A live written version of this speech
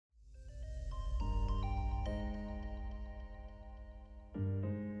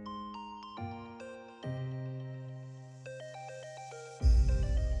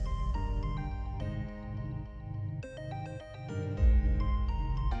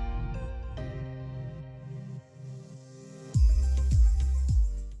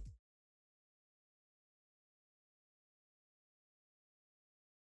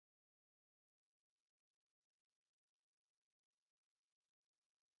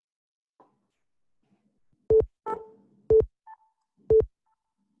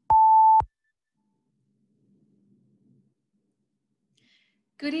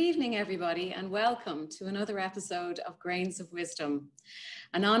Good evening, everybody, and welcome to another episode of Grains of Wisdom,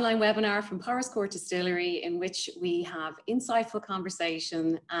 an online webinar from Powerscourt Distillery in which we have insightful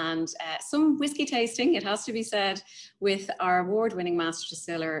conversation and some whiskey tasting, it has to be said, with our award-winning Master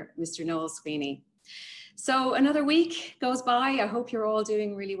Distiller, Mr. Noel Sweeney. So another week goes by. I hope you're all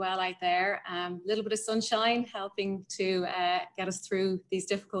doing really well out there. A little bit of sunshine helping to get us through these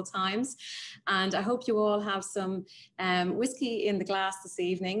difficult times. And I hope you all have some whiskey in the glass this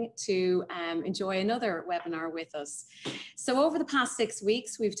evening to enjoy another webinar with us. So over the past 6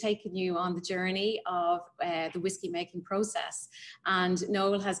 weeks, we've taken you on the journey of the whiskey making process. And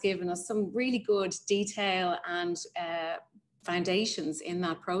Noel has given us some really good detail and foundations in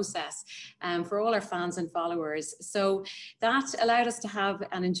that process for all our fans and followers. So that allowed us to have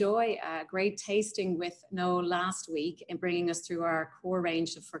and enjoy a great tasting with Noel last week in bringing us through our core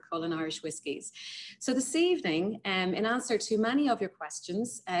range of Cullen Irish whiskies. So this evening, in answer to many of your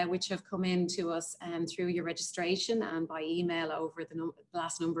questions, which have come in to us through your registration and by email over the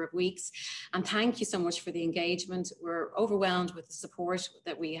last number of weeks, and thank you so much for the engagement. We're overwhelmed with the support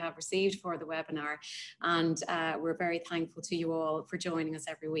that we have received for the webinar, and we're very thankful to you all for joining us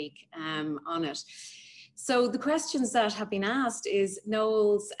every week on it. So the questions that have been asked is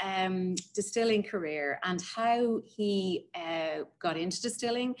Noel's distilling career and how he got into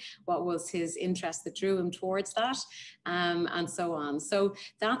distilling, what was his interest that drew him towards that, and so on. So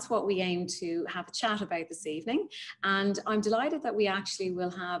that's what we aim to have a chat about this evening. And I'm delighted that we actually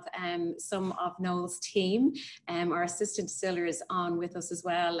will have some of Noel's team, our assistant distillers, on with us as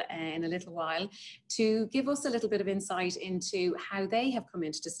well in a little while to give us a little bit of insight into how they have come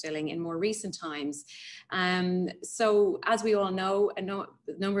into distilling in more recent times. So as we all know, a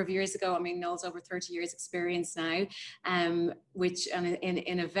number of years ago, I mean, Noel's over 30 years experience now, which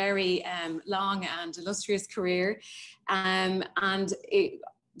in a very long and illustrious career.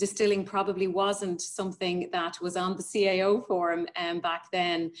 Distilling probably wasn't something that was on the CAO forum back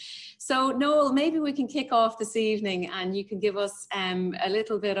then. So Noel, maybe we can kick off this evening and you can give us a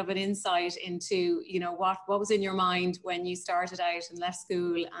little bit of an insight into, you know, what was in your mind when you started out and left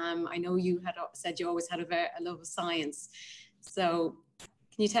school. I know you had said you always had a love of science. So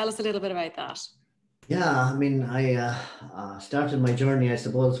can you tell us a little bit about that? Yeah, I mean, I started my journey, I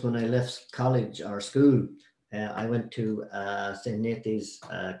suppose, when I left college or school. I went to St. Nathan's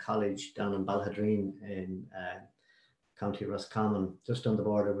College down in Balhadreen in County Roscommon, just on the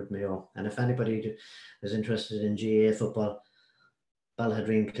border with Mayo. And if anybody is interested in GAA football,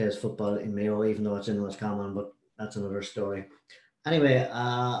 Balhadreen plays football in Mayo, even though it's in Roscommon, but that's another story. Anyway,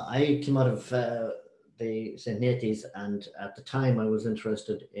 I came out of the St. Nathan's, and at the time I was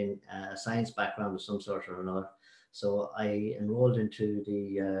interested in a science background of some sort or another. So I enrolled into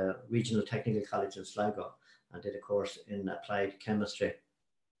the Regional Technical College in Sligo and did a course in applied chemistry.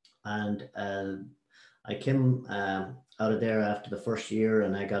 And I came out of there after the first year,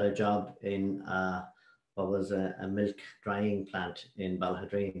 and I got a job in what was a milk drying plant in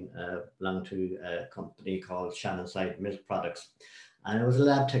Balhadreen, belonged to a company called Shannonside Milk Products. And I was a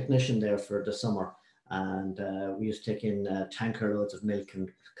lab technician there for the summer. And we used to take in tanker loads of milk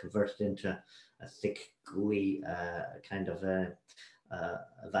and convert it into a thick, gooey kind of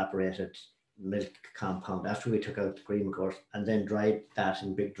evaporated milk compound after we took out the cream, of course, and then dried that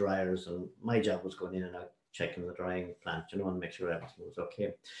in big dryers. And my job was going in and out, checking the drying plant, you know, and make sure everything was okay.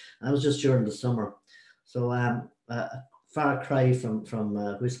 And that was just during the summer. So far cry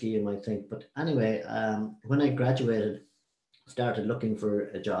from whiskey, you might think. But anyway, when I graduated, started looking for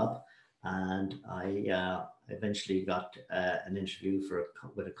a job, and I eventually got an interview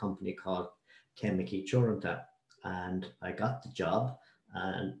with a company called Chemici Churanta, and I got the job.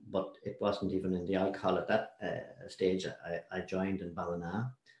 But it wasn't even in the alcohol at that stage. I joined in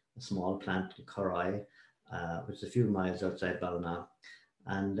Ballina, a small plant in Corroy, which is a few miles outside Ballina,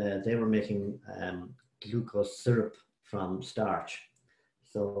 and they were making glucose syrup from starch.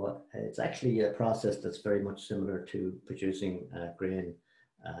 So it's actually a process that's very much similar to producing grain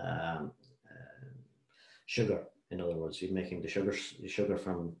sugar. In other words, you're making the sugar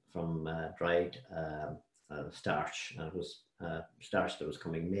from dried starch, and it was starch that was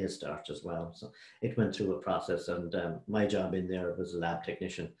coming maize starch as well. So it went through a process, and my job in there was a lab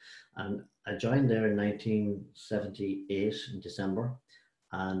technician. And I joined there in 1978 in December,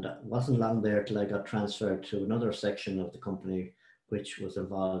 and it wasn't long there till I got transferred to another section of the company which was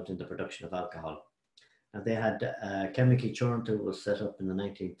involved in the production of alcohol. And they had Chemici Churanta was set up in the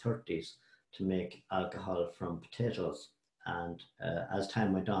 1930s to make alcohol from potatoes. And as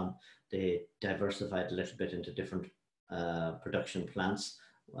time went on, they diversified a little bit into different production plants.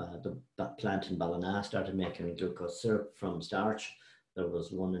 The plant in Ballina started making glucose syrup from starch. There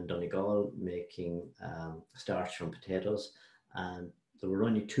was one in Donegal making starch from potatoes, and there were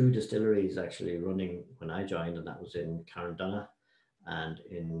only 2 distilleries actually running when I joined, and that was in Carndonagh and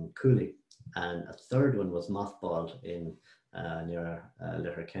in Cooley, and a third one was mothballed in near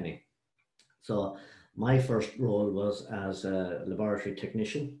Letterkenny. So my first role was as a laboratory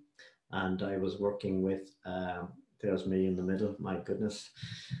technician, and I was working with, there's me in the middle, my goodness,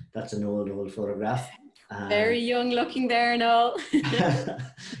 that's an old photograph. Very young looking there, Noel.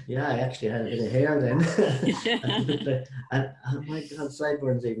 Yeah, I actually had a bit of hair then. and oh my God,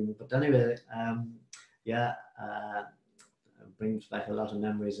 sideburns even. But anyway, yeah, it brings back a lot of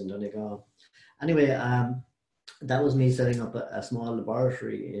memories in Donegal. Anyway, that was me setting up a small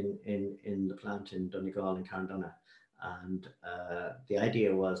laboratory in the plant in Donegal and Carndonagh. And the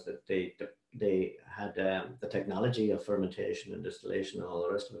idea was that they had the technology of fermentation and distillation and all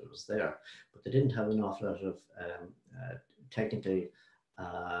the rest of it was there, but they didn't have an awful lot of technically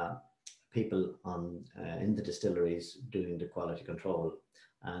people in the distilleries doing the quality control.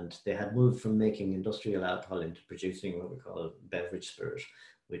 And they had moved from making industrial alcohol into producing what we call beverage spirit,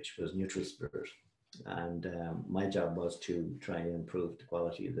 which was neutral spirit. And my job was to try and improve the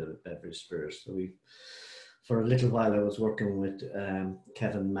quality of the beverage spirit. So for a little while, I was working with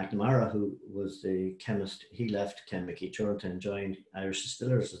Kevin McNamara, who was the chemist. He left Chemical Churnt and joined Irish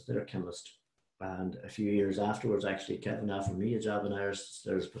Distillers as their chemist. And a few years afterwards, actually, Kevin offered me a job in Irish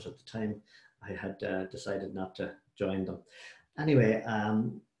Distillers, but at the time, I had decided not to join them. Anyway,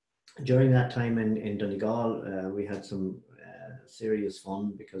 during that time in Donegal, we had some serious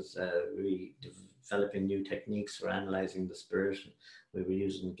fun because we developing new techniques for analysing the spirit. We were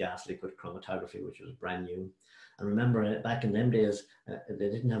using gas liquid chromatography, which was brand new. And remember, back in them days, they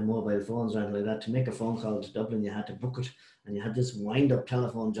didn't have mobile phones or anything like that. To make a phone call to Dublin, you had to book it. And you had this wind-up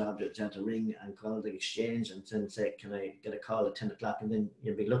telephone job that you had to ring and call the exchange and then say, can I get a call at 10 o'clock? And then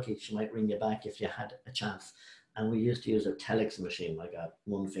you'd be lucky, she might ring you back if you had a chance. And we used to use a telex machine, like a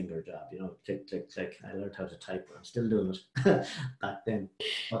one-finger job, you know, click, click, click. I learned how to type. I'm still doing it back then.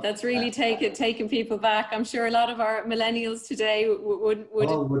 But, that's really taking people back. I'm sure a lot of our millennials today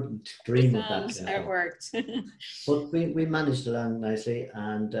wouldn't dream of that. How it worked. But we managed along nicely.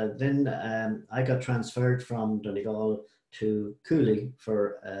 And then I got transferred from Donegal to Cooley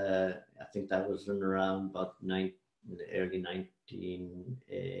for, I think that was in around about the early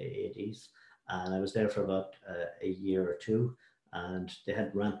 1980s. And I was there for about a year or two, and they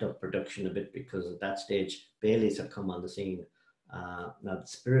had ramped up production a bit because at that stage, Bailey's had come on the scene. Now the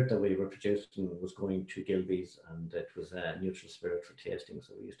spirit that we were producing was going to Gilbey's, and it was a neutral spirit for tasting,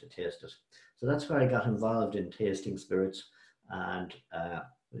 so we used to taste it. So that's where I got involved in tasting spirits and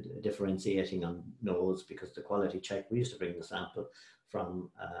differentiating on nose, because the quality check, we used to bring the sample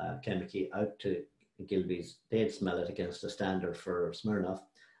from Chemical out to Gilbey's. They'd smell it against the standard for Smirnoff.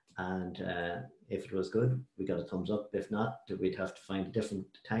 And if it was good, we got a thumbs up. If not, we'd have to find a different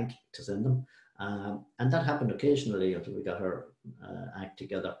tank to send them. And that happened occasionally until we got our act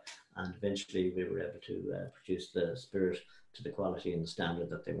together. And eventually we were able to produce the spirit to the quality and the standard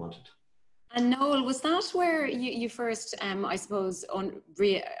that they wanted. And Noel, was that where you first, I suppose,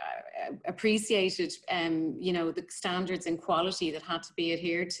 appreciated, you know, the standards and quality that had to be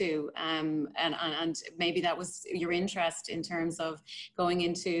adhered to, and maybe that was your interest in terms of going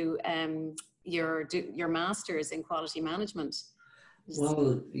into your masters in quality management?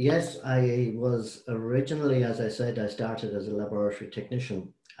 Well, yes, I was originally, as I said, I started as a laboratory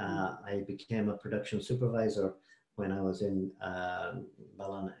technician. I became a production supervisor when I was in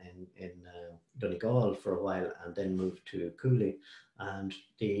Ballon in Donegal for a while, and then moved to Cooley. And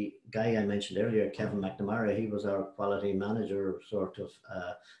the guy I mentioned earlier, Kevin McNamara, he was our quality manager, sort of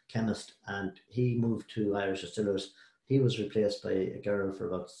chemist, and he moved to Irish Distillers. He was replaced by a girl for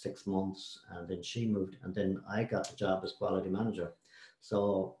about 6 months, and then she moved, and then I got the job as quality manager.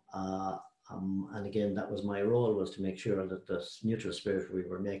 So, and again, that was my role, was to make sure that the neutral spirit we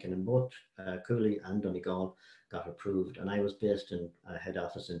were making in both Cooley and Donegal got approved. And I was based in a head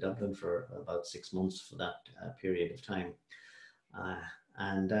office in Dublin for about 6 months for that period of time.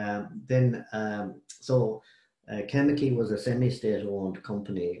 So Chemical was a semi-state owned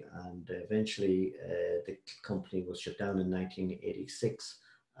company, and eventually the company was shut down in 1986.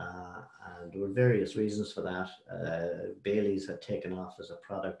 And there were various reasons for that. Bailey's had taken off as a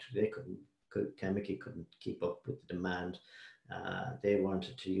product. Chemical couldn't keep up with the demand. They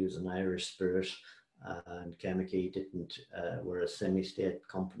wanted to use an Irish spirit, and Chemical were a semi-state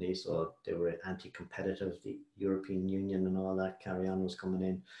company, so they were anti-competitive. The European Union and all that carry on was coming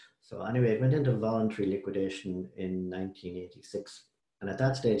in. So anyway, it went into voluntary liquidation in 1986. And at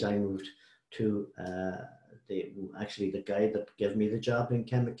that stage, I moved to actually the guy that gave me the job in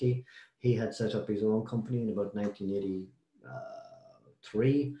chemically. He had set up his own company in about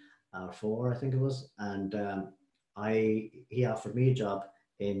 1983 or 4, I think it was, and he offered me a job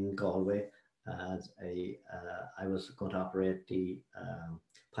in Galway as I was going to operate the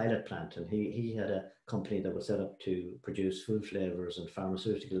pilot plant, and he had a company that was set up to produce food flavors and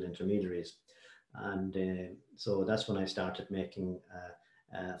pharmaceutical intermediaries, and so that's when I started making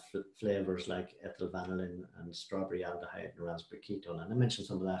flavors like ethyl vanillin and strawberry aldehyde and raspberry ketone, and I mentioned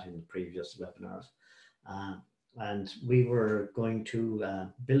some of that in the previous webinars. And we were going to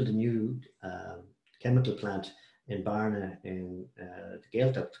build a new chemical plant in Barna in the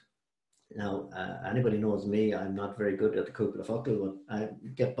Gaeltacht. Now, anybody knows me, I'm not very good at the cook of the fuckle, but I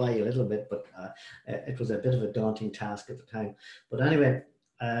get by a little bit, but it was a bit of a daunting task at the time. But anyway,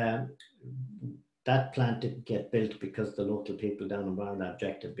 that plant didn't get built because the local people down in Barna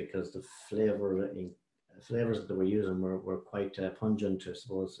objected, because the flavors that they were using were quite pungent, I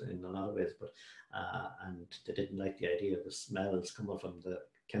suppose, in a lot of ways, but and they didn't like the idea of the smells coming from the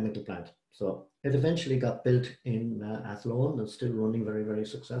chemical plant. So it eventually got built in Athlone and still running very, very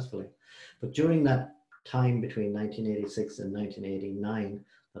successfully. But during that time between 1986 and 1989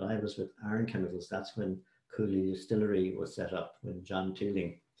 that I was with Iron Chemicals, that's when Cooley Distillery was set up, when John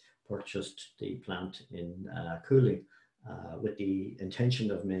Tielding purchased the plant in Cooley with the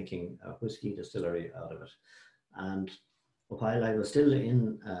intention of making a whiskey distillery out of it. And while I was still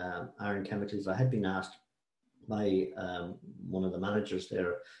in Iron Chemicals, I had been asked by one of the managers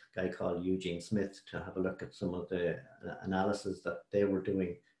there, a guy called Eugene Smith, to have a look at some of the analysis that they were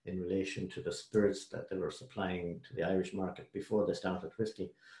doing in relation to the spirits that they were supplying to the Irish market before they started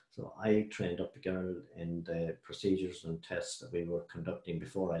whiskey. So I trained up the girl in the procedures and tests that we were conducting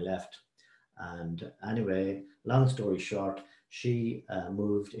before I left. And anyway, long story short, she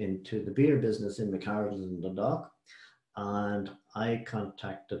moved into the beer business in McArdle's in Dundalk, and I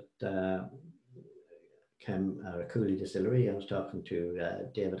contacted Cooley Distillery. I was talking to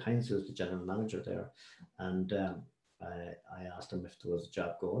David Hines, who's the general manager there, and I asked him if there was a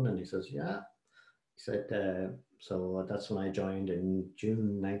job going, and he says, yeah. He said, so that's when I joined in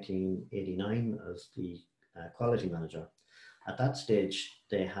June 1989 as the quality manager. At that stage,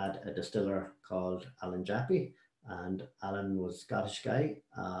 they had a distiller called Alan Jaffe, and Alan was a Scottish guy,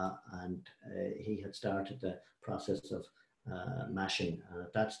 and he had started the process of mashing. And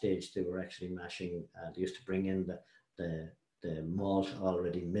at that stage, they were actually mashing. They used to bring in the malt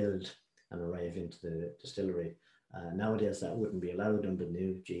already milled and arrive into the distillery. Nowadays, that wouldn't be allowed under the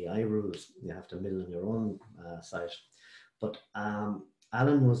new GI rules. You have to mill on your own site. But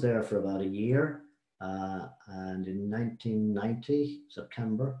Alan was there for about a year. And in 1990,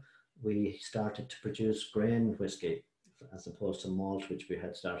 September, we started to produce grain whiskey as opposed to malt, which we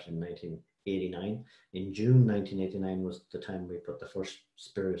had started in 1989. In June 1989 was the time we put the first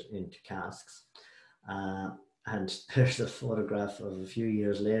spirit into casks. And there's a photograph of a few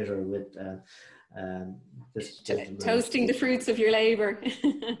years later with this gentleman. Toasting the fruits of your labor.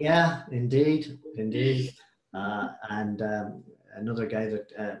 Yeah, indeed. And another guy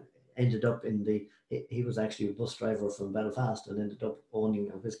that ended up in he was actually a bus driver from Belfast and ended up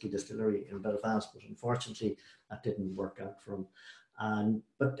owning a whiskey distillery in Belfast, but unfortunately that didn't work out for him.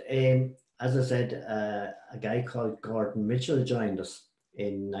 But as I said, a guy called Gordon Mitchell joined us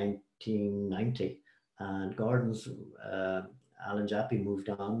in 1990, and Gordon's Alan Jaffe moved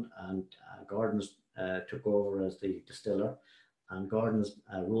on, and Gordon's took over as the distiller. And Gordon's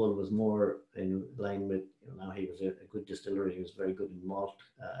role was more in line with, now he was a good distiller, he was very good in malt,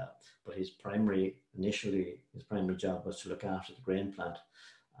 but his primary job was to look after the grain plant,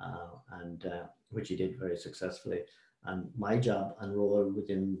 which he did very successfully. And my job and role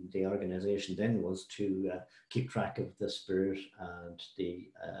within the organization then was to keep track of the spirit and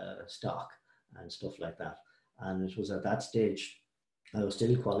the stock and stuff like that. And it was at that stage, I was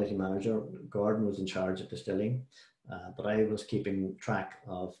still quality manager. Gordon was in charge of distilling. But I was keeping track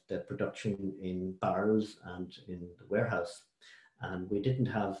of the production in barrels and in the warehouse. And we didn't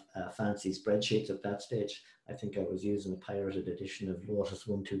have fancy spreadsheets at that stage. I think I was using a pirated edition of Lotus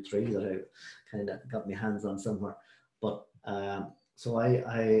 123 that I kind of got my hands on somewhere. But so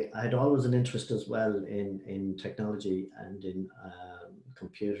I had always an interest as well in technology and in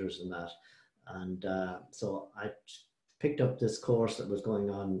computers and that. And so I picked up this course that was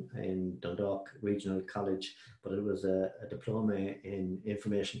going on in Dundalk Regional College, but it was a diploma in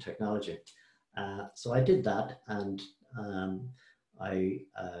information technology. So I did that, and I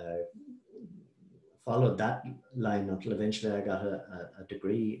followed that line until eventually I got a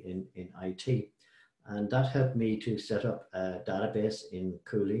degree in IT. And that helped me to set up a database in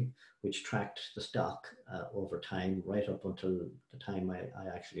Cooley, which tracked the stock over time, right up until the time I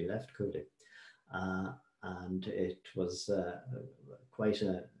actually left Cooley. And it was quite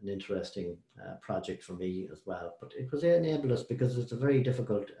an interesting project for me as well. But it was enabled us, because it's a very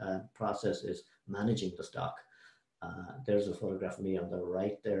difficult process, is managing the stock. There's a photograph of me on the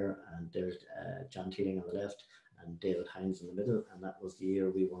right there, and there's John Teeling on the left, and David Hines in the middle. And that was the year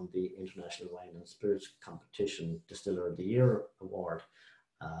we won the International Wine and Spirits Competition Distiller of the Year award.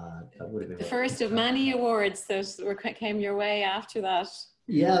 That would have been the first of many awards that came your way after that.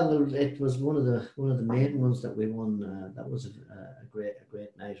 Yeah, well, it was one of the main ones that we won. That was a great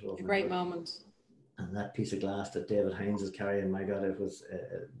night. A great moment. And that piece of glass that David Hines is carrying, my God, it was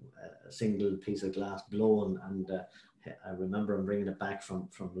a single piece of glass blown. And I remember him bringing it back from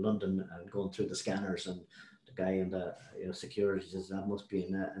London and going through the scanners, and the guy in the security says, that must be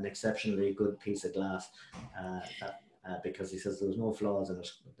an exceptionally good piece of glass. Because he says there was no flaws in it.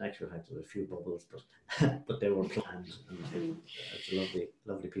 In actual fact, there were a few bubbles, but they were planned. And it's a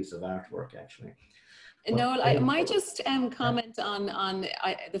lovely piece of artwork, actually. Noel, I might just comment on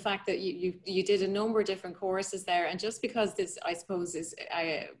the fact that you did a number of different courses there, and just because this, I suppose, is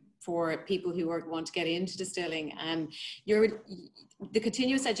for people who want to get into distilling, the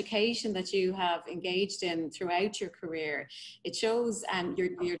continuous education that you have engaged in throughout your career, it shows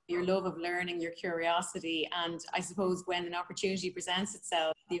your love of learning, your curiosity, and I suppose when an opportunity presents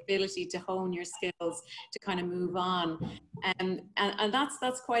itself, the ability to hone your skills to kind of move on. And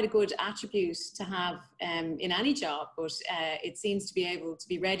that's quite a good attribute to have in any job, but it seems to be able to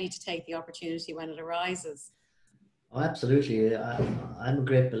be ready to take the opportunity when it arises. Oh, absolutely. I'm a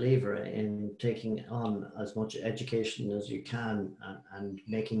great believer in taking on as much education as you can and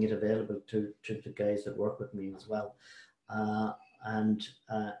making it available to the guys that work with me as well. I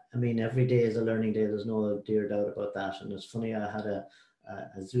mean, every day is a learning day. There's no dear doubt about that. And it's funny, I had a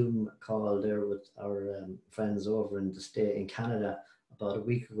Zoom call there with our friends over in Canada about a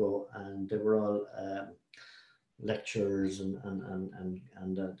week ago, and they were all lecturers and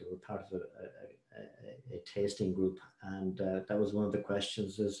they were part of a tasting group, and that was one of the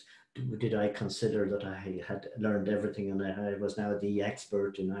questions: is did I consider that I had learned everything and I was now the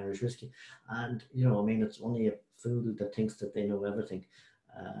expert in Irish whiskey? And I mean, it's only a fool that thinks that they know everything,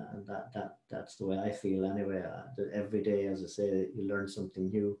 and that's the way I feel anyway. Every day, as I say, you learn something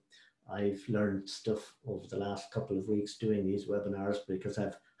new. I've learned stuff over the last couple of weeks doing these webinars, because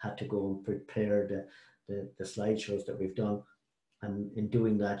I've had to go and prepare the slideshows that we've done. And in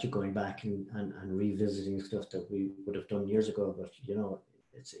doing that, you're going back and revisiting stuff that we would have done years ago. But,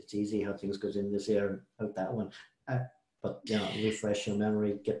 it's easy how things goes in this year and out that one. But, refresh your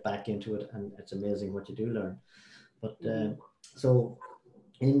memory, get back into it. And it's amazing what you do learn. But so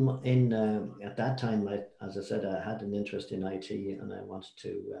at that time, as I said, I had an interest in IT, and I wanted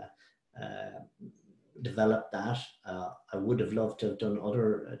to develop that. I would have loved to have done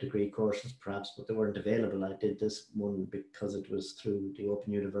other degree courses perhaps, but they weren't available. I did this one because it was through the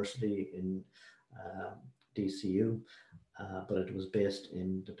Open University in DCU, but it was based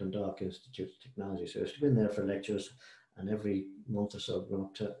in the Dundalk Institute of Technology. So I used to go in there for lectures, and every month or so I'd go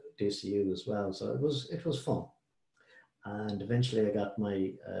up to DCU as well. So it was fun. And eventually I got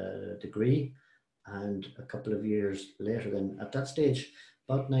my degree, and a couple of years later, then at that stage,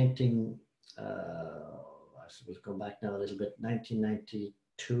 about I suppose go back now a little bit,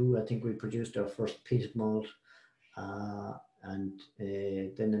 1992, I think we produced our first peat malt. And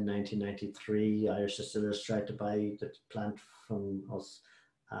then in 1993, Irish distillers tried to buy the plant from us.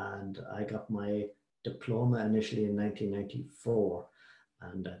 And I got my diploma initially in 1994.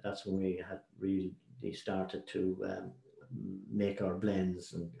 And that's when we had really started to make our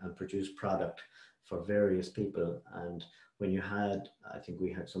blends and produce product for various people. And when you had, I think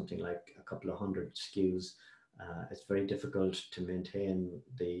we had something like a couple of hundred SKUs, it's very difficult to maintain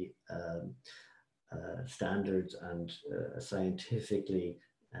the standards and scientifically,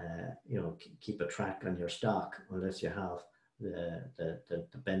 keep a track on your stock unless you have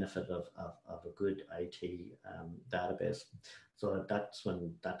the benefit of a good IT database. So that's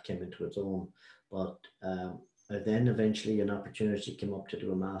when that came into its own. But then eventually an opportunity came up to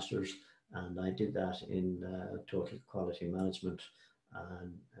do a master's, and I did that in total quality management,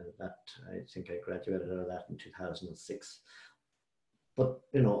 and that, I think I graduated out of that in 2006. But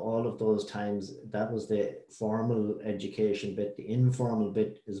all of those times, that was the formal education bit. The informal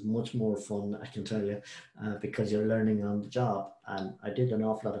bit is much more fun, I can tell you, because you're learning on the job. And I did an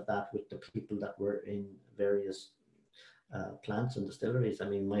awful lot of that with the people that were in various plants and distilleries. I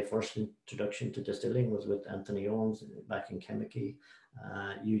mean, my first introduction to distilling was with Anthony Owens back in Chemicky,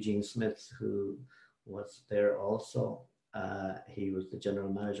 Eugene Smith, who was there also. He was the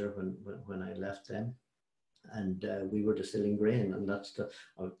general manager when I left them, and we were distilling grain, and that's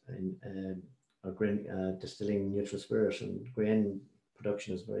our grain distilling neutral spirit, and grain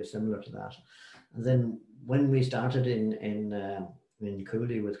production is very similar to that. And then when we started in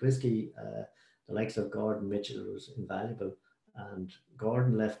Cooley with whiskey, the likes of Gordon Mitchell was invaluable. And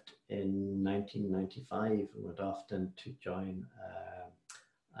Gordon left in 1995 and went off then to join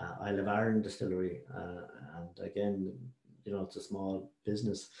Isle of Arran Distillery. And again, you know, it's a small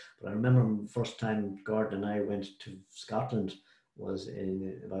business. But I remember the first time Gordon and I went to Scotland was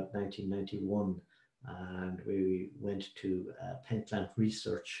in about 1991. And we went to Pentland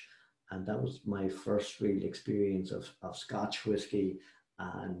Research. And that was my first real experience of Scotch whiskey.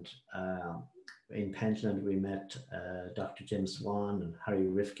 And in Pentland, we met Dr. Jim Swan and Harry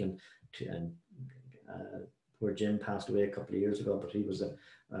Rifkin, where Jim passed away a couple of years ago, but he was a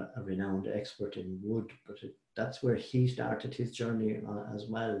renowned expert in wood. But that's where he started his journey as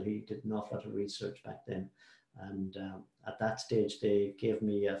well. He did an awful lot of research back then. And at that stage, they gave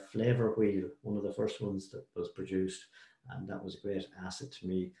me a flavour wheel, one of the first ones that was produced. And that was a great asset to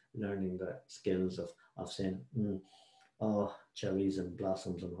me, learning the skills of saying, oh, cherries and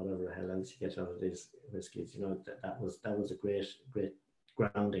blossoms and whatever the hell else you get out of these whiskies. You know, that was a great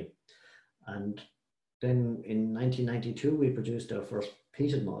grounding. And then in 1992, we produced our first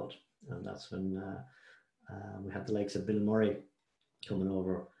peated malt. And that's when we had the likes of Bill Murray coming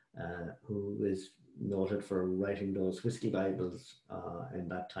over, who is noted for writing those whiskey Bibles in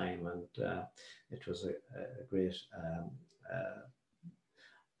that time. And it was a great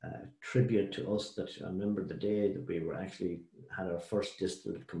tribute to us. That I remember the day that we were actually had our first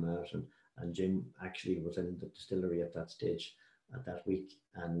distillate come out, and Jim actually was in the distillery at that stage at that week,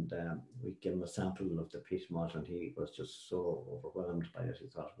 and we gave him a sample of the peat malt, and he was just so overwhelmed by it. He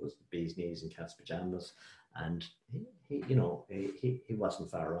thought it was the bee's knees and cat's pajamas, and he wasn't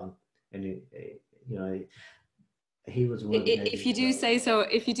far wrong. And he was one of the if you do say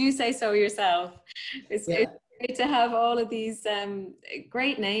so yourself. It's great to have all of these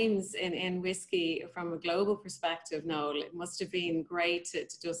great names in whiskey from a global perspective, Noel. It must have been great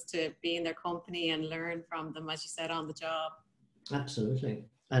to be in their company and learn from them, as you said, on the job. Absolutely.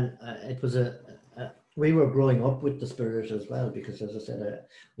 And it was we were growing up with the spirit as well, because as I said,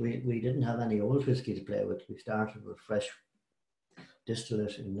 we didn't have any old whiskey to play with. We started with fresh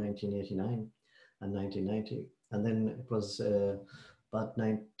distillate in 1989 and 1990. And then it was about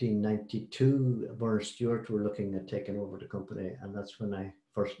 1992, Burner Stewart were looking at taking over the company. And that's when I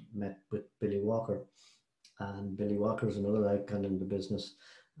first met with Billy Walker. And Billy Walker is another icon in the business.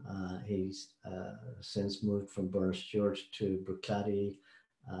 He's since moved from Burner Stewart to Bruichladdich,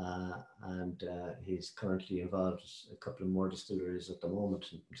 and he's currently involved in a couple of more distilleries at the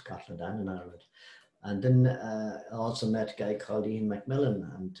moment in Scotland and in Ireland. And then I also met a guy called Ian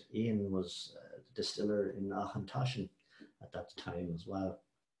McMillan, and Ian was the distiller in Auchintashin at that time as well.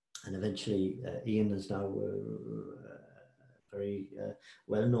 And eventually Ian is now very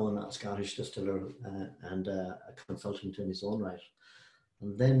well-known Scottish distiller and a consultant in his own right.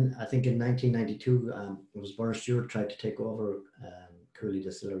 And then I think in 1992, it was Burner Stewart tried to take over Cooley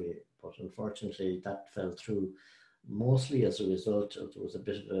Distillery, but unfortunately that fell through, mostly as a result of there was a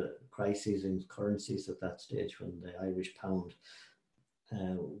bit of a crisis in currencies at that stage when the Irish pound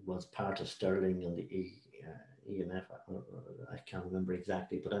was part of sterling and the EMF. I can't remember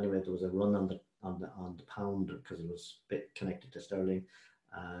exactly, but anyway, there was a run on the pound because it was a bit connected to sterling,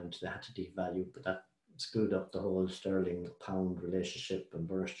 and they had to devalue, but that screwed up the whole sterling pound relationship, and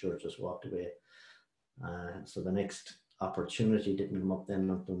Burner Stewart just walked away. So the next opportunity didn't come up then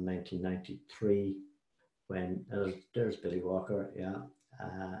until 1993, when there's Billy Walker,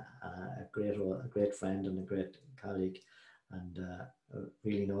 a great friend and a great colleague, and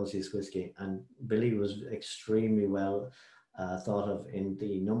really knows his whiskey. And Billy was extremely well thought of in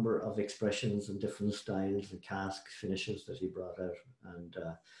the number of expressions and different styles and cask finishes that he brought out, and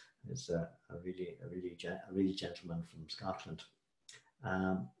is a really gentleman from Scotland.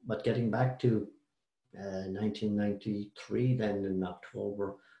 But getting back to 1993, then in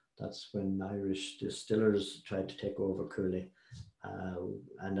October, that's when Irish distillers tried to take over Cooley,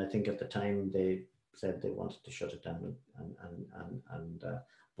 and I think at the time they said they wanted to shut it down and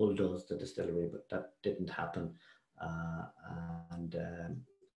bulldoze the distillery, but that didn't happen. And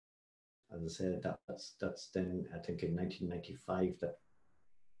as I said, that's then I think in 1995 that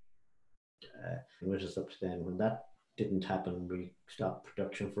it was up to then. When that didn't happen, we stopped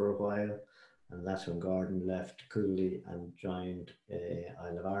production for a while, and that's when Gordon left Cooley and joined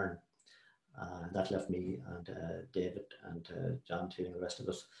Isle of Arran. That left me and David and John Teal and the rest of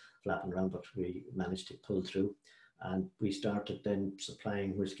us flapping around, but we managed to pull through. And we started then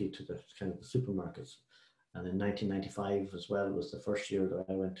supplying whiskey to the kind of the supermarkets. And in 1995 as well was the first year that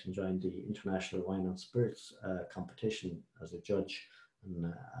I went and joined the International Wine and Spirits competition as a judge.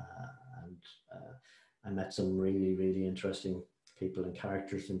 And I met some really, really interesting people and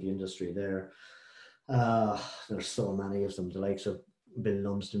characters in the industry there. There's so many of them, the likes of Bill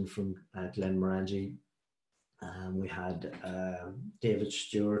Lumsden from Glenmorangie. We had David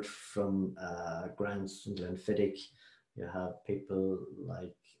Stewart from Grants and Glenfiddich. You have people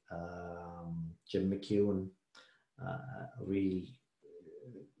like Jim McEwen,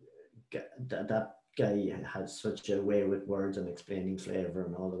 that guy had such a way with words and explaining flavour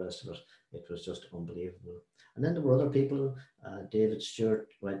and all the rest of it. It was just unbelievable. And then there were other people, David Stewart,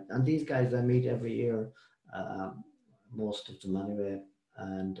 and these guys I meet every year, most of them anyway.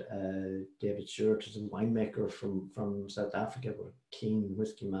 And David Stewart is a winemaker from South Africa, but a keen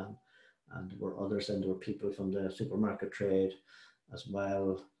whiskey man. And there were others, and there were people from the supermarket trade as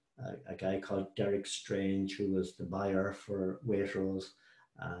well. A guy called Derek Strange, who was the buyer for Waitrose.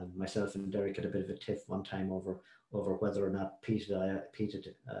 And myself and Derek had a bit of a tiff one time over whether or not peated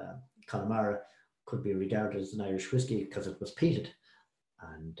Connemara could be regarded as an Irish whiskey because it was peated.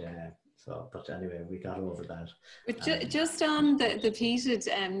 And but anyway, we got over that. But just on the peated,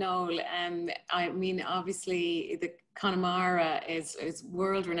 Noel, I mean, obviously the Connemara is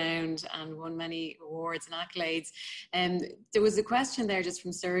world renowned and won many awards and accolades. And there was a question there just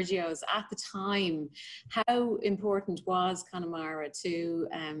from Sergio's at the time, how important was Connemara to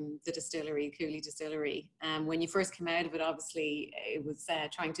the distillery, Cooley Distillery? When you first came out of it, obviously it was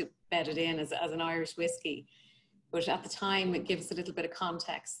trying to bed it in as an Irish whiskey. But at the time, it gives a little bit of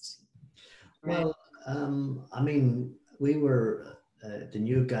context. Well, I mean, we were the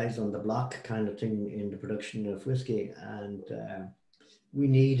new guys on the block kind of thing in the production of whiskey, and we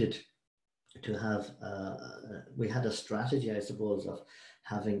needed to have, we had a strategy, I suppose, of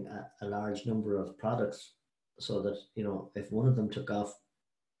having a large number of products so that, you know, if one of them took off,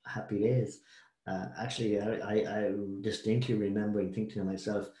 happy days. Actually, I distinctly remember thinking to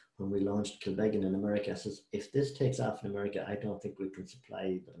myself when we launched Kilbeggan in America, I says, if this takes off in America, I don't think we can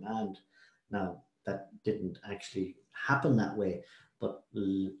supply the demand. Now, that didn't actually happen that way, but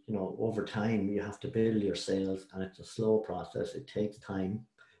you know, over time you have to build your sales, and it's a slow process. It takes time.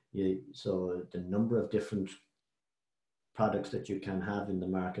 So the number of different products that you can have in the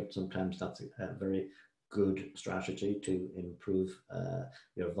market, sometimes that's a very good strategy to improve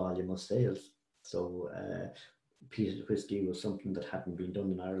your volume of sales. So peated whiskey was something that hadn't been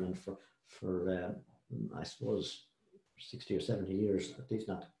done in Ireland for I suppose 60 or 70 years, at least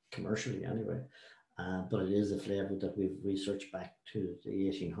not commercially anyway. But it is a flavour that we've researched back to the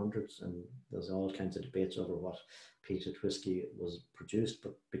 1800s, and there's all kinds of debates over what peated whiskey was produced.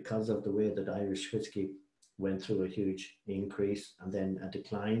 But because of the way that Irish whiskey went through a huge increase and then a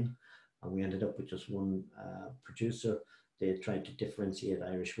decline, and we ended up with just one producer, they tried to differentiate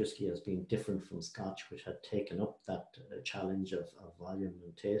Irish whiskey as being different from Scotch, which had taken up that challenge of volume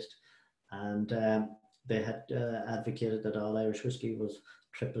and taste. And they had advocated that all Irish whiskey was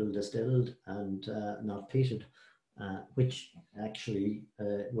triple distilled and not peated, which actually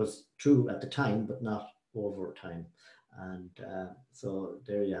was true at the time, but not over time. And so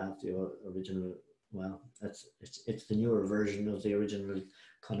there you have the original, well, it's the newer version of the original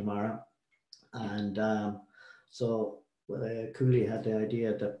Connemara. And so Cooley had the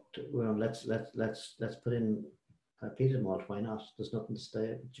idea that, well, let's put in peated malt. Why not? There's nothing to say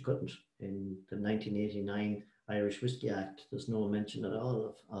that you couldn't. In the 1989 Irish Whiskey Act, there's no mention at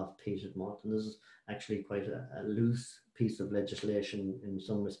all of peated malt, and this is actually quite a loose piece of legislation in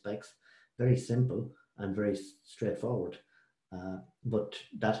some respects. Very simple and very straightforward. But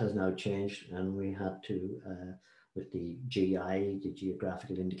that has now changed, and we had to, with the GI, the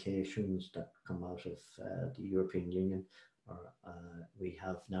geographical indications that come out of the European Union, we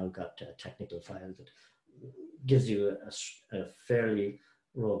have now got a technical file that gives you a fairly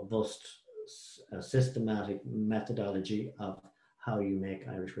robust, systematic methodology of how you make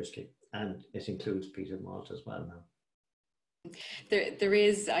Irish whiskey, and it includes peated malt as well now. There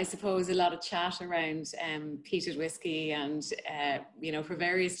is, I suppose, a lot of chat around peated whiskey, and you know, for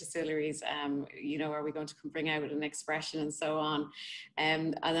various distilleries, you know, are we going to bring out an expression and so on.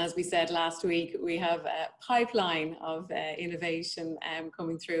 And as we said last week, we have a pipeline of innovation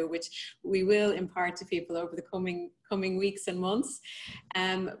coming through, which we will impart to people over the coming weeks and months.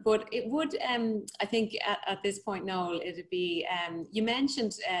 But it would, I think, at this point, Noel, it'd be, you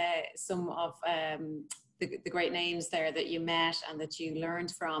mentioned some of the great names there that you met and that you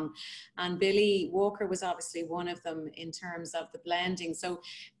learned from. And Billy Walker was obviously one of them in terms of the blending. So,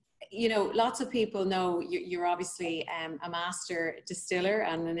 you know, lots of people know you're obviously a master distiller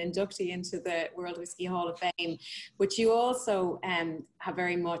and an inductee into the World Whisky Hall of Fame, but you also have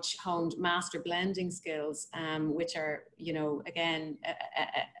very much honed master blending skills, which are, you know, again,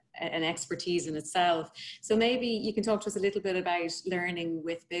 an expertise in itself. So maybe you can talk to us a little bit about learning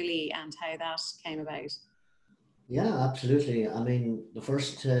with Billy and how that came about. Yeah, absolutely. I mean, the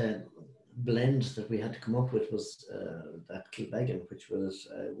first blend that we had to come up with was that Kilbeggan, which was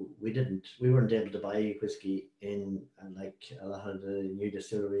we weren't able to buy whiskey in like a lot of the new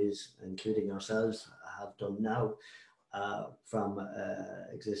distilleries, including ourselves, have done now from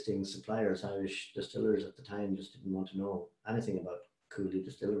existing suppliers. Irish distillers at the time just didn't want to know anything about Cooley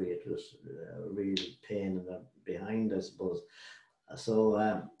Distillery. It was a real pain in the behind, I suppose.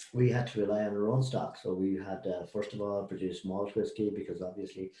 So we had to rely on our own stock. So we had, first of all, produce malt whiskey, because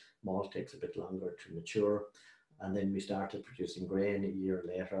obviously malt takes a bit longer to mature. And then we started producing grain a year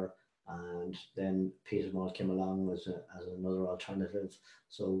later. And then peated malt came along as another alternative.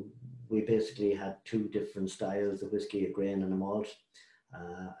 So we basically had two different styles of whiskey, a grain and a malt.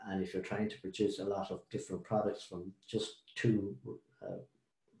 And if you're trying to produce a lot of different products from just two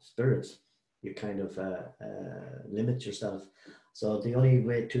spirits, you kind of limit yourself. So the only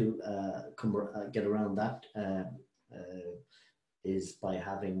way to get around that is by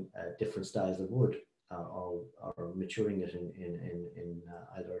having different styles of wood, or maturing it in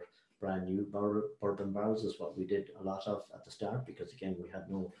either brand new bourbon barrels, is what we did a lot of at the start, because again, we had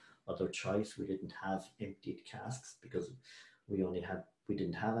no other choice. We didn't have emptied casks because we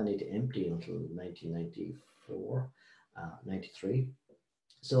didn't have any to empty until 1994, 93.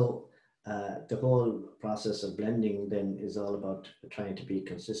 So the whole process of blending then is all about trying to be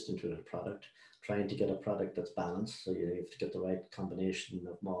consistent with a product, trying to get a product that's balanced. So you have to get the right combination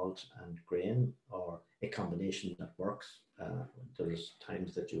of malt and grain, or a combination that works. There's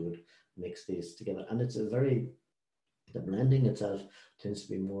times that you would mix these together, and the blending itself tends to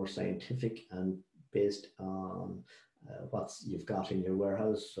be more scientific and based on what you've got in your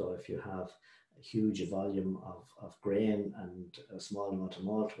warehouse. So if you have a huge volume of grain and a small amount of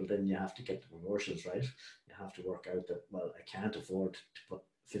malt, well, then you have to get the proportions right. You have to work out that, well, I can't afford to put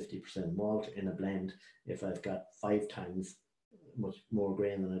 50% malt in a blend if I've got 5 times much more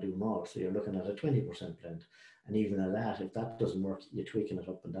grain than I do malt. So you're looking at a 20% blend. And even at that, if that doesn't work, you're tweaking it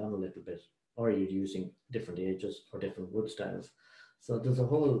up and down a little bit, or you're using different ages or different wood styles. So there's a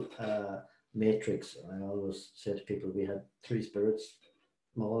whole matrix. I always say to people, we had 3 spirits: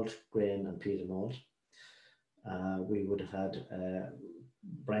 malt, grain, and peated malt. We would have had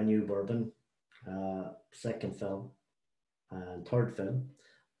brand new bourbon, second fill, and third fill,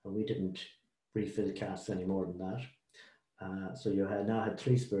 and we didn't refill casks any more than that. So you now had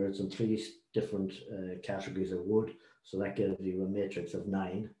 3 spirits and 3 different categories of wood. So that gives you a matrix of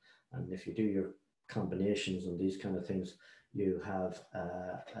 9. And if you do your combinations and these kind of things, you have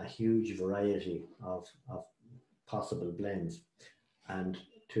a huge variety of possible blends. And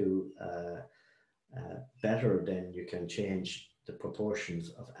to better, then you can change the proportions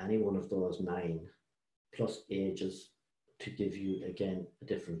of any one of those 9 plus ages to give you, again, a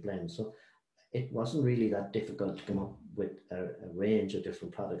different blend. So it wasn't really that difficult to come up with a range of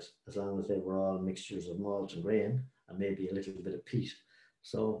different products, as long as they were all mixtures of malt and grain and maybe a little bit of peat.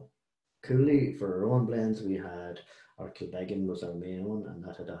 So Cooley, for our own blends, we had our Kilbeggan was our main one, and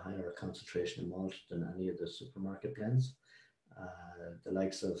that had a higher concentration of malt than any of the supermarket blends. The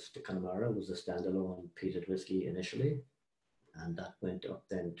likes of the Connemara was a standalone peated whiskey initially, and that went up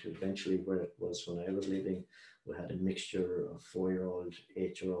then to eventually where it was when I was leaving. We had a mixture of 4-year-old,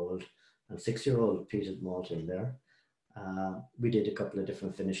 8-year-old, and 6-year-old peated malt in there. We did a couple of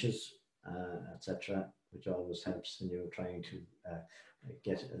different finishes, etc., which always helps when you're trying to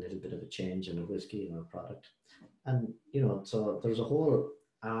get a little bit of a change in a whiskey in our product. And, you know, so there's a whole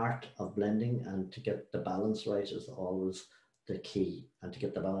art of blending, and to get the balance right is always the key. And to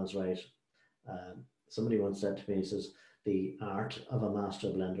get the balance right, somebody once said to me, he says, the art of a master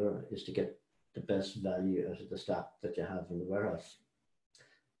blender is to get the best value out of the stock that you have in the warehouse.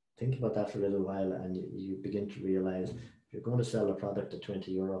 Think about that for a little while, and you begin to realize if you're going to sell a product at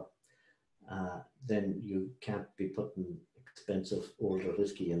 €20, then you can't be putting expensive older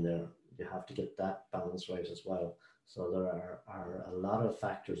whiskey in there. You have to get that balance right as well. So there are a lot of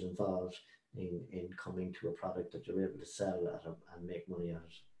factors involved in coming to a product that you're able to sell at and make money out of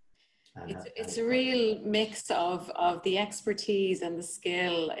it. And, It's a real mix of the expertise and the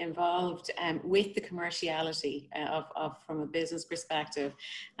skill involved with the commerciality of from a business perspective.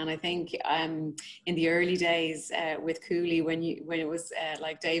 And I think in the early days with Cooley, when it was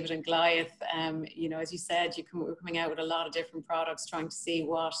like David and Goliath, you know, as you said, were coming out with a lot of different products, trying to see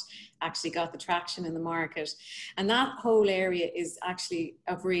what actually got the traction in the market. And that whole area is actually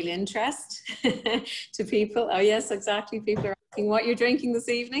of real interest to people. Oh yes, exactly. People are asking what you're drinking this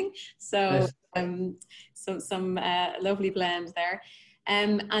evening. So some lovely blend there.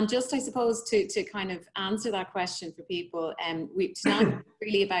 And just, I suppose, to kind of answer that question for people, tonight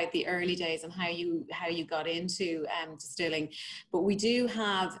really about the early days and how you got into distilling, but we do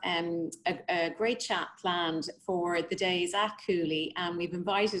have a great chat planned for the days at Cooley, and we've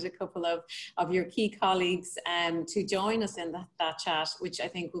invited a couple of your key colleagues to join us in that chat, which I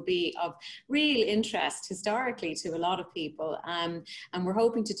think will be of real interest historically to a lot of people, and we're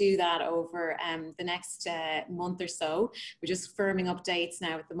hoping to do that over the next month or so. We're just firming up dates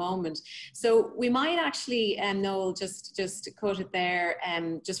now at the moment, so we might actually, Noel, just cut it there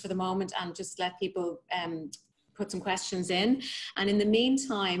just for the moment, and just let people put some questions in. And in the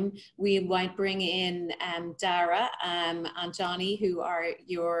meantime, we might bring in Dara and Johnny, who are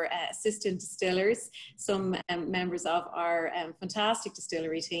your assistant distillers, some members of our fantastic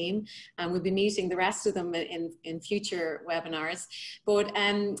distillery team. And we'll be meeting the rest of them in future webinars. But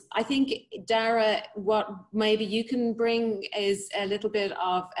I think, Dara, what maybe you can bring is a little bit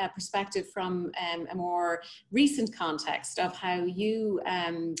of a perspective from a more recent context of how you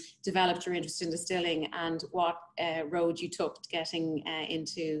developed your interest in distilling and what road you took to getting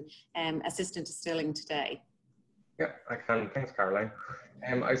into assistant distilling today. Yeah, I can. Thanks, Caroline.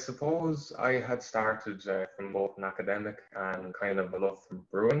 I suppose I had started from both an academic and kind of a love for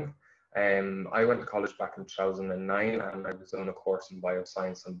brewing. I went to college back in 2009, and I was on a course in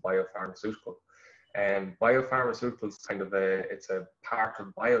bioscience and biopharmaceutical. Biopharmaceuticals it's a part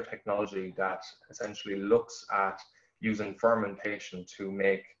of biotechnology that essentially looks at using fermentation to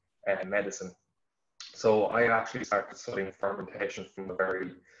make medicine. So I actually started studying fermentation from a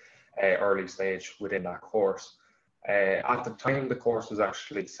very early stage within that course. At the time, the course was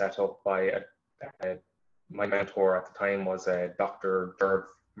actually set up by my mentor at the time was Dr. Gerard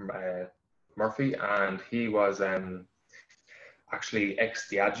Murphy, and he was actually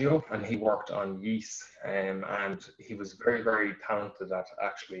ex-Diageo, and he worked on yeast, and he was very, very talented at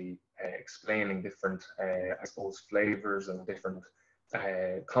actually explaining different, I suppose, flavors and different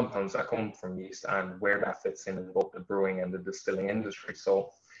compounds that come from yeast and where that fits in both the brewing and the distilling industry.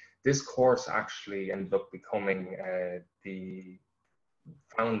 So this course actually ended up becoming the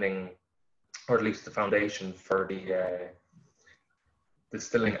founding, or at least the foundation for the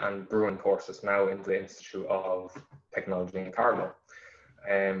distilling and brewing courses now in the Institute of Technology in Carlow.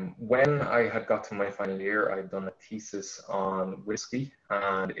 When I had got to my final year, I'd done a thesis on whiskey,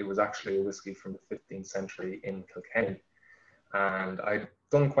 and it was actually a whiskey from the 15th century in Kilkenny. And I'd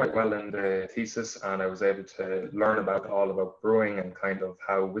done quite well in the thesis, and I was able to learn all about brewing and kind of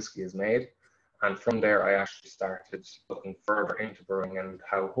how whiskey is made. And from there, I actually started looking further into brewing and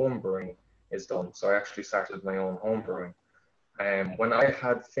how home brewing is done. So I actually started my own home brewing. When I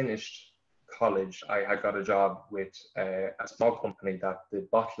had finished college, I had got a job with a small company that did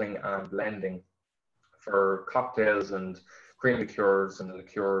bottling and blending for cocktails and cream liqueurs and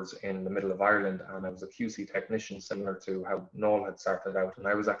liqueurs in the middle of Ireland, and I was a QC technician, similar to how Noel had started out, and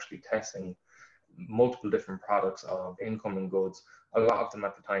I was actually testing multiple different products of incoming goods. A lot of them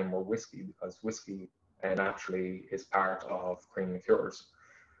at the time were whiskey, because whiskey naturally is part of cream liqueurs,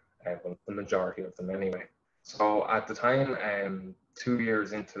 well, the majority of them anyway. So at the time, 2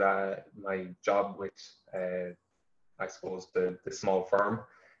 years into my job with, I suppose, the small firm,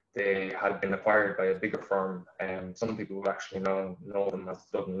 they had been acquired by a bigger firm, and some people would actually know them as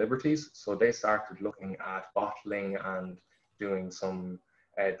Dublin Liberties. So they started looking at bottling and doing some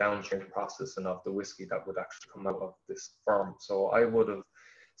downstream processing of the whiskey that would actually come out of this firm. So I would have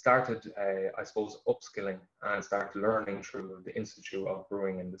started, I suppose, upskilling and started learning through the Institute of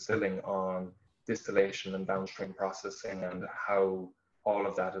Brewing and Distilling on distillation and downstream processing and how all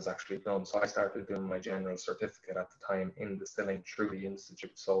of that is actually done. So I started doing my general certificate at the time in distilling through the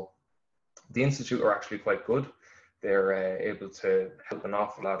Institute. So the Institute are actually quite good. They're able to help an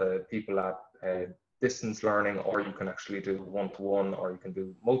awful lot of people at distance learning, or you can actually do one-to-one, or you can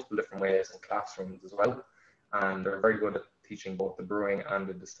do multiple different ways in classrooms as well. And they're very good at teaching both the brewing and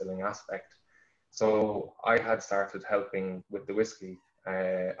the distilling aspect. So I had started helping with the whiskey,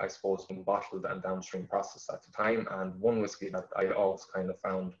 I suppose, being bottled and downstream processed at the time. And one whiskey that I always kind of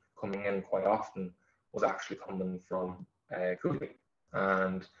found coming in quite often was actually coming from Cooley.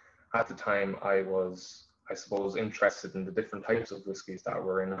 And at the time I was, I suppose, interested in the different types of whiskies that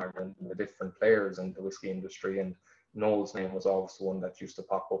were in Ireland and the different players in the whiskey industry, and Noel's name was always the one that used to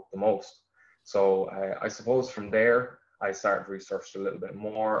pop up the most. So I suppose from there, I started researching a little bit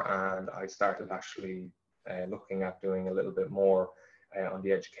more, and I started actually looking at doing a little bit more on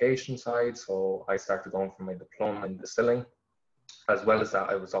the education side. So I started going for my diploma in distilling. As well as that,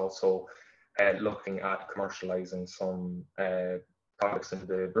 I was also looking at commercializing some products in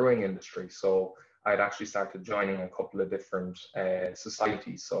the brewing industry. So I'd actually started joining a couple of different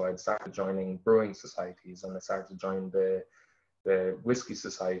societies. So I'd started joining brewing societies, and I started joining the Whiskey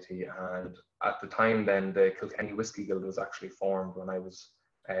Society. And at the time then, the Kilkenny Whiskey Guild was actually formed when I was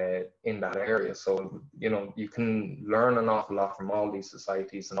in that area. So, you know, you can learn an awful lot from all these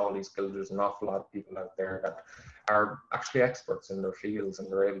societies and all these guilds. There's an awful lot of people out there that are actually experts in their fields, and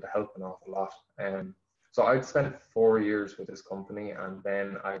they're able to help an awful lot. So I'd spent 4 years with this company, and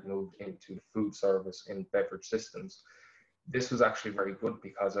then I moved into the food service in beverage systems. This was actually very good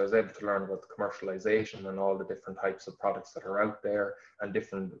because I was able to learn about the commercialization and all the different types of products that are out there and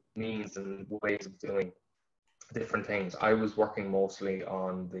different means and ways of doing different things. I was working mostly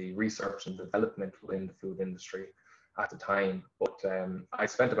on the research and development within the food industry at the time, but I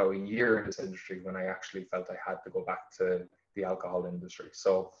spent about a year in this industry when I actually felt I had to go back to the alcohol industry.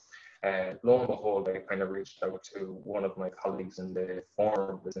 So lo and behold, I kind of reached out to one of my colleagues in the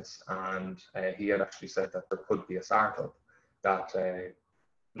former business, and he had actually said that there could be a startup that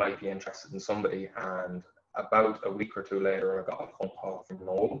might be interested in somebody. And about a week or two later, I got a phone call from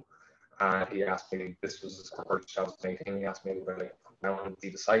Noel, and he asked me, this was for 2018, he asked me whether I could come down and see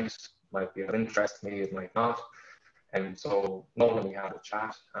the site, might be of interest to me, it might not. And so Noel and we had a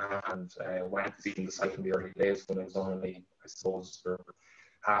chat, and went to see the site in the early days when it was only, I suppose,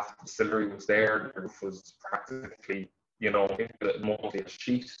 half the distillery was there. The roof was practically, you know, mostly a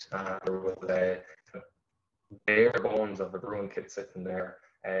sheet. There was bare bones of a brewing kit sitting there,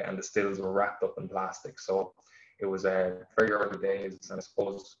 and the stills were wrapped up in plastic. So it was very early days, and I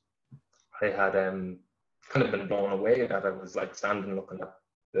suppose I had kind of been blown away that I was like standing looking at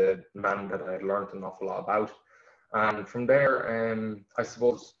the man that I had learned an awful lot about. And from there, I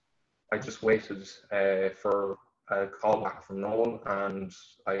suppose I just waited for a call back from Noel, and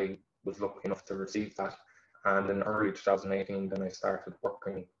I was lucky enough to receive that. And in early 2018, then I started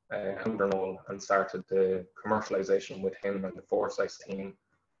working under Noel and started the commercialization with him and the Foresight team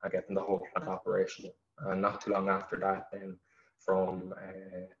and getting the whole plant operational. And not too long after that, then from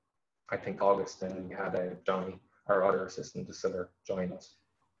I think August, then we had Johnny, our other assistant distiller, join us.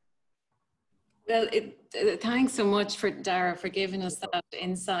 Well, thanks so much for Dara for giving us that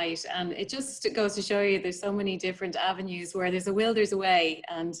insight, and it just goes to show you there's so many different avenues where there's a will, there's a way,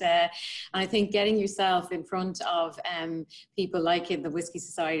 and I think getting yourself in front of people like in the Whiskey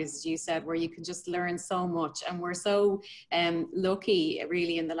Societies, as you said, where you can just learn so much, and we're so lucky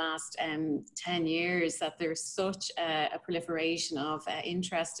really in the last 10 years that there's such a proliferation of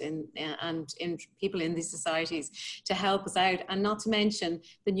interest in people in these societies to help us out, and not to mention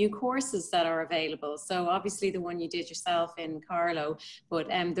the new courses that are available. So obviously the one you did yourself in Carlow, but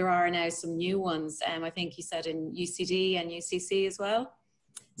there are now some new ones. I think you said in UCD and UCC as well.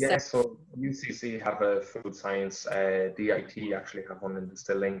 Yeah, so UCC have a food science, DIT actually have one in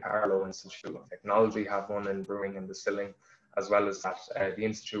distilling, Carlow Institute of Technology have one in brewing and distilling, as well as that the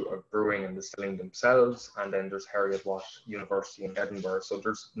Institute of Brewing and Distilling themselves, and then there's Heriot Watt University in Edinburgh. So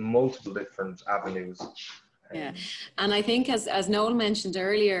there's multiple different avenues. Yeah, and I think as Noel mentioned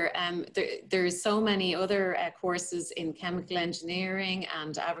earlier, there's so many other courses in chemical engineering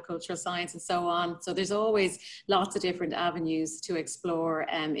and agricultural science and so on. So there's always lots of different avenues to explore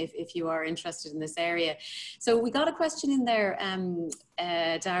if you are interested in this area. So we got a question in there,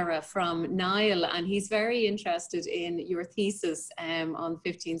 Dara, from Niall, and he's very interested in your thesis on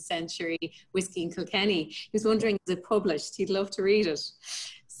 15th century whiskey in Kilkenny. He's wondering, is it published? He'd love to read it.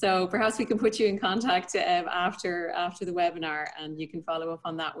 So perhaps we can put you in contact after the webinar, and you can follow up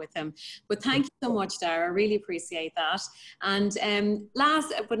on that with him. But thank you so much, Dara. I really appreciate that. And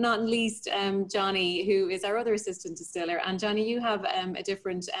last but not least, Johnny, who is our other assistant distiller. And Johnny, you have a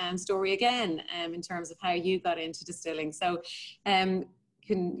different story again in terms of how you got into distilling. So can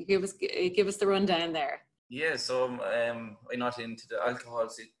you give us the rundown there? Yeah, so I'm not into the alcohol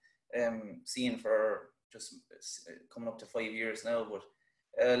scene for just coming up to 5 years now, but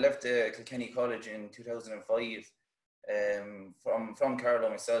left Kilkenny College in 2005 from Carlow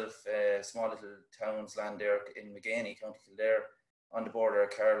myself, small little town's land there in Maganey, County Kildare, on the border of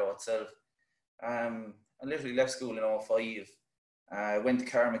Carlow itself. I literally left school in 2005, went to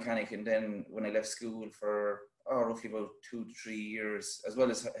car mechanic, and then when I left school for roughly about 2 to 3 years, as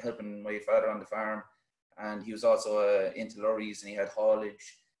well as helping my father on the farm. And he was also into lorries, and he had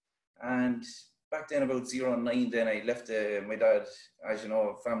haulage. And back then, about 09, then I left my dad. As you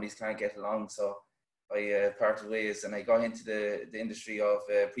know, families can't get along, so I parted ways, and I got into the industry of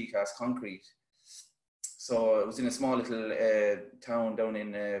precast concrete. So it was in a small little town down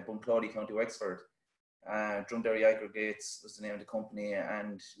in Bunclody, County Wexford. Drumderry Aggregates was the name of the company,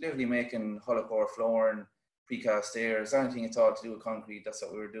 and literally making hollow core flooring, precast stairs, anything at all to do with concrete. That's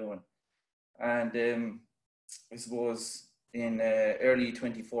what we were doing. And I suppose in early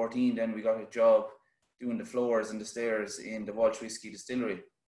 2014, then we got a job doing the floors and the stairs in the Walsh Whiskey Distillery,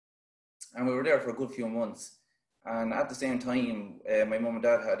 and we were there for a good few months. And at the same time, my mum and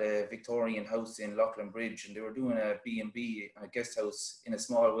dad had a Victorian house in Loughlin Bridge, and they were doing a B&B, a guest house, in a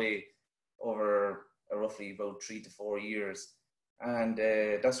small way over roughly about 3 to 4 years. And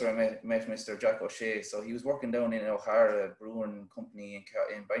that's where I met Mr. Jack O'Shea. So he was working down in O'Hara Brewing Company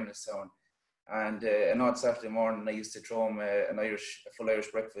in Bangladestown. And an odd Saturday morning, I used to throw him a full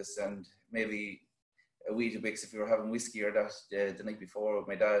Irish breakfast and maybe a Weetabix if we were having whiskey or that the night before with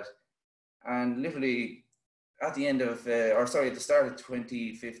my dad. And literally at the end of, at the start of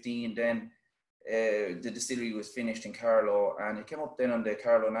 2015, then the distillery was finished in Carlow, and it came up then on the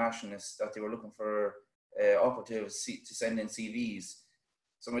Carlow Nationalist that they were looking for operatives to send in CVs.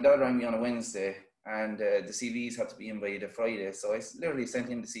 So my dad rang me on a Wednesday, and the CVs had to be in by the Friday. So I literally sent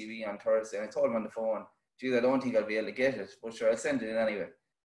in the CV on Thursday, and I told him on the phone, geez, I don't think I'll be able to get it, but sure, I'll send it in anyway.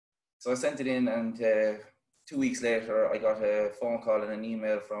 So I sent it in, and 2 weeks later, I got a phone call and an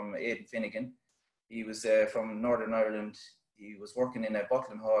email from Aidan Finnegan. He was from Northern Ireland. He was working in a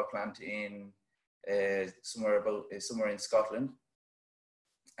bottling hall plant in somewhere in Scotland,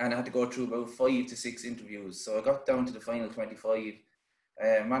 and I had to go through about 5 to 6 interviews. So I got down to the final 25,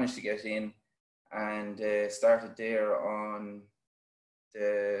 managed to get in, and started there on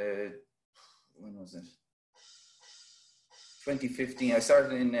when was it? 2015. I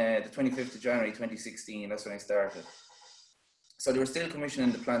started in the 25th of January 2016. That's when I started. So they were still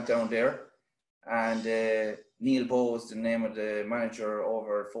commissioning the plant down there, and Neil Bowe was the name of the manager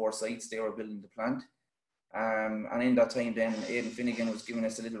over 4 sites. They were building the plant. And in that time then, Aidan Finnegan was giving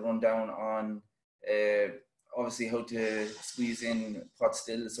us a little rundown on obviously how to squeeze in pot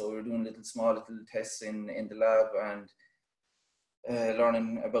still. So we were doing small little tests in the lab, and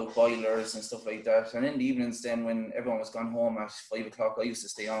learning about boilers and stuff like that. And in the evenings then, when everyone was gone home at 5 o'clock, I used to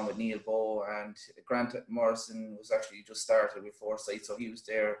stay on with Neil Bowe, and Grant Morrison was actually just started with 4 sites, so he was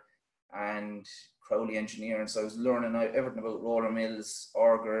there, and Crowley engineering. So I was learning everything about roller mills,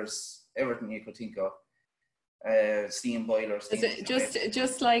 augers, everything you could think of. Steam boilers.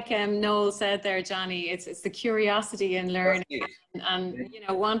 Just like Noel said there, Johnny, it's the curiosity in learning, and you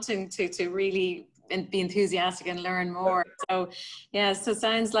know, wanting to really be enthusiastic and learn more. So yeah, so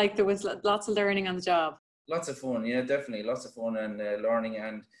sounds like there was lots of learning on the job. Lots of fun, yeah, definitely lots of fun and learning.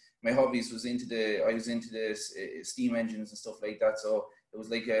 And my hobbies was I was into the steam engines and stuff like that. So it was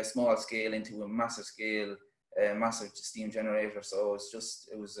like a small scale into a massive scale, massive steam generator. So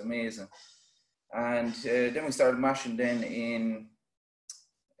it was amazing. And then we started mashing then in,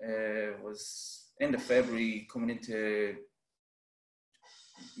 was end of February, coming into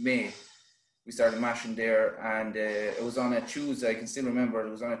May. We started mashing there, and it was on a Tuesday. I can still remember, it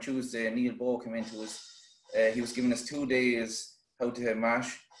was on a Tuesday. Neil Bowe came into us. He was giving us 2 days how to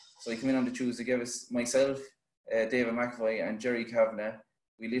mash. So he came in on the Tuesday, gave us myself, David McAvoy and Jerry Kavanagh.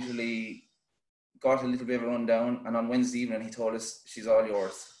 We literally got a little bit of a rundown, and on Wednesday evening he told us, she's all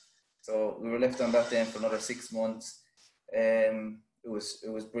yours. So we were left on that then for another 6 months. It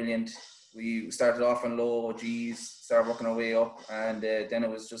was brilliant. We started off on low G's, started working our way up, and then it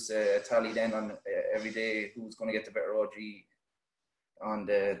was just a tally then on every day who was going to get the better OG on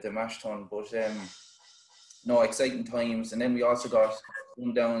the mash tun. But no, exciting times. And then we also got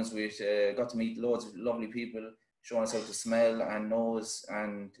rundowns with, got to meet loads of lovely people, showing us how to smell and nose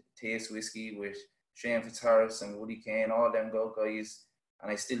and taste whiskey with Shane Fitzharris and Woody Kane, all them guys.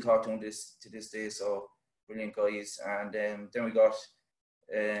 And I still talk to them to this day, so brilliant guys. And then we got,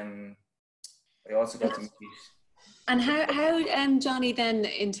 I also got to meet. And how Johnny, then,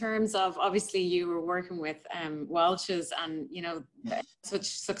 in terms of, obviously you were working with Welch's, and you know, such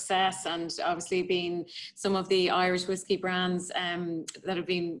success, and obviously being some of the Irish whiskey brands that have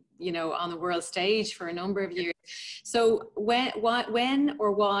been, you know, on the world stage for a number of years. So when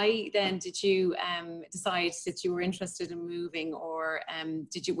or why then did you decide that you were interested in moving, or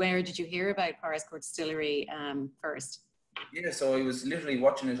where did you hear about Powerscourt Distillery first? Yeah, so I was literally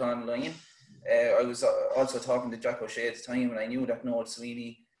watching it online. I was also talking to Jack O'Shea at the time, and I knew that Noel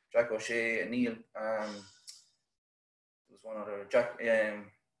Sweeney, Jack O'Shea, and Neil was one other,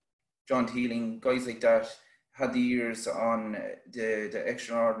 John Teeling, guys like that, had the years on the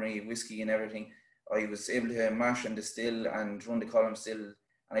extraordinary whiskey and everything. I was able to mash and distill and run the column still,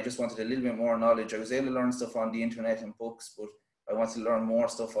 and I just wanted a little bit more knowledge. I was able to learn stuff on the internet and books, but I wanted to learn more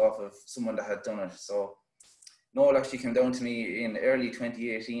stuff off of someone that had done it. So Noel actually came down to me in early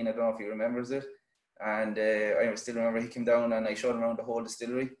 2018. I don't know if he remembers it. And I still remember he came down and I showed him around the whole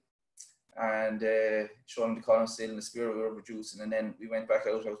distillery and showed him the column still and the spirit we were producing. And then we went back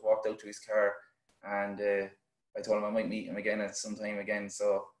out. I was walked out to his car and I told him I might meet him again at some time again.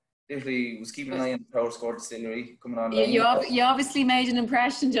 So literally was keeping an eye on the Powerscourt Distillery coming on. You obviously made an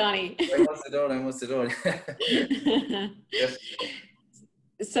impression, Johnny. I must have done. Yes.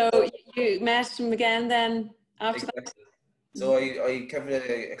 So you met him again then after exactly. that? So I kept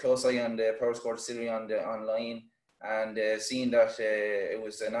a close eye on the Powerscourt Distillery online, and seeing that it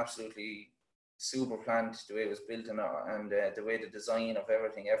was an absolutely super plant, the way it was built and the way the design of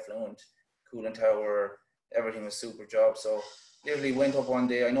everything, effluent, cooling tower, everything was super job. So literally went up one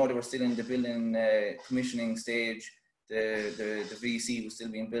day. I know they were still in the building commissioning stage. The VC was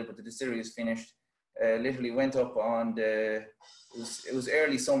still being built, but the distillery is finished. Literally went up on it was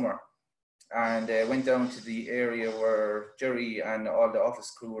early summer. And went down to the area where Jerry and all the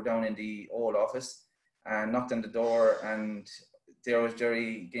office crew were down in the old office and knocked on the door, and there was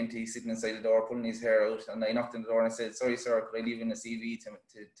Jerry Ginty sitting inside the door pulling his hair out, and I knocked on the door and I said, "Sorry sir, could I leave in a CV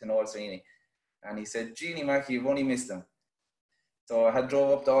to Noel Sweeney?" And he said, "Jeannie Mackey, you've only missed him." So I had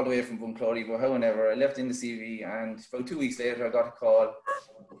drove up all the way from Bunclody, but however, I left in the CV, and about 2 weeks later I got a call.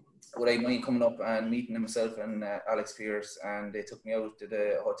 Would I mind coming up and meeting himself and Alex Pierce, and they took me out to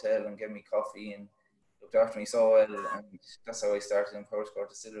the hotel and gave me coffee and looked after me so well, and that's how I started in Powerscourt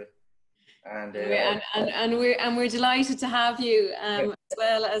Distillery. And we're delighted to have you as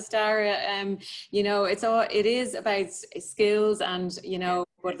well as Dara. You know, it is about skills, and you know,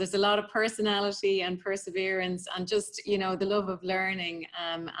 but there's a lot of personality and perseverance and just, you know, the love of learning,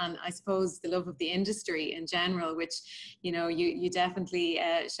 and I suppose the love of the industry in general, which, you know, you definitely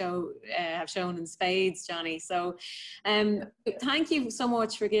have shown in spades, Johnny. So thank you so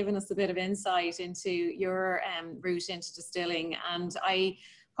much for giving us a bit of insight into your route into distilling, and I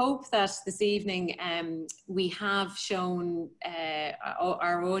hope that this evening we have shown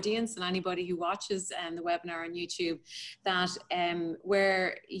our audience and anybody who watches the webinar on YouTube that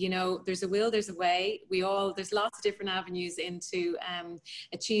where, you know, there's a will, there's a way. There's lots of different avenues into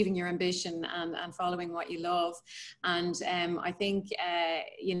achieving your ambition and following what you love. And I think,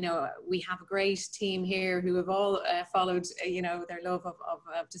 you know, we have a great team here who have all followed, you know, their love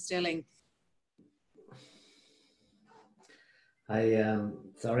of distilling.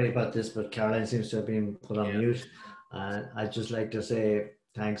 Sorry about this, but Caroline seems to have been put on mute. I'd just like to say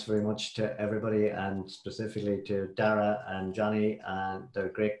thanks very much to everybody, and specifically to Dara and Johnny, and they're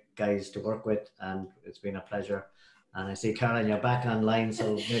great guys to work with, and it's been a pleasure. And I see, Caroline, you're back online,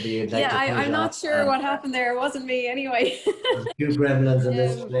 so maybe you'd like to I'm not sure what happened there. It wasn't me anyway. There's a few gremlins in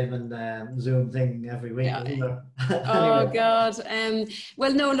this blaming Zoom thing every week, isn't there? Oh, God.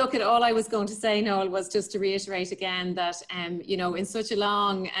 Well, no, look, at all I was going to say, Noel, was just to reiterate again that, you know, in such a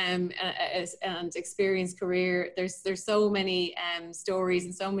long and experienced career, there's so many stories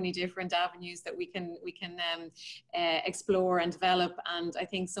and so many different avenues that we can explore and develop. And I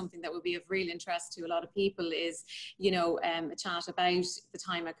think something that will be of real interest to a lot of people is, you know, a chat about the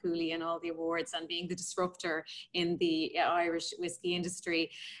time at Cooley and all the awards and being the disruptor in the Irish whiskey industry.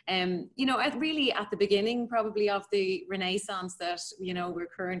 You know, really at the beginning probably of the renaissance that, you know, we're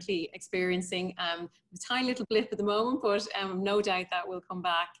currently experiencing. A tiny little blip at the moment, but no doubt that will come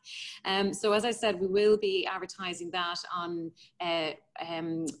back. So as I said, we will be advertising that on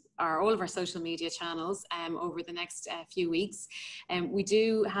all of our social media channels over the next few weeks. We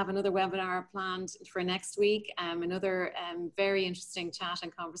do have another webinar planned for next week, another very interesting chat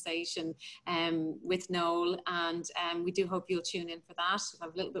and conversation with Noel, and we do hope you'll tune in for that. We'll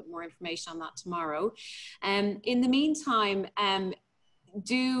have a little bit more information on that tomorrow. In the meantime,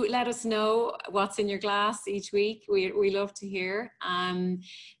 do let us know what's in your glass each week. We love to hear.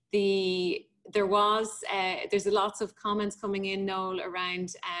 There's lots of comments coming in, Noel,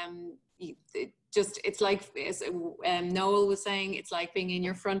 around it's like, as Noel was saying, it's like being in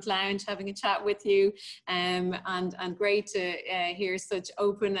your front lounge having a chat with you, and great to hear such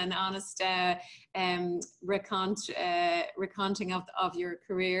open and honest recounting of your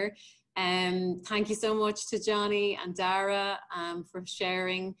career. Thank you so much to Johnny and Dara for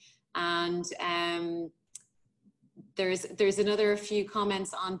sharing, and there's another few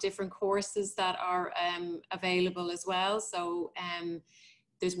comments on different courses that are available as well. So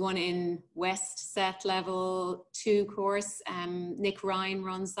there's one in West Set Level 2 course. Nick Ryan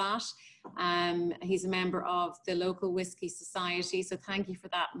runs that. He's a member of the local Whisky Society. So thank you for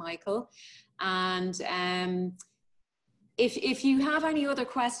that, Michael. And if you have any other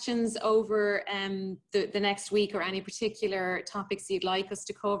questions over the next week or any particular topics you'd like us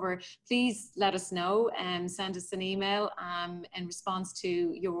to cover, please let us know and send us an email in response to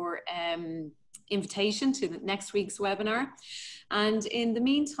your invitation to the next week's webinar. And in the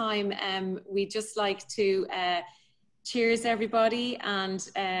meantime, we'd just like to cheers everybody, and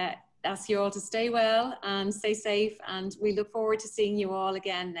ask you all to stay well and stay safe, and we look forward to seeing you all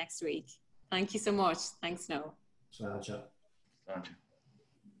again next week. Thank you so much. Thanks, Noel. Gotcha.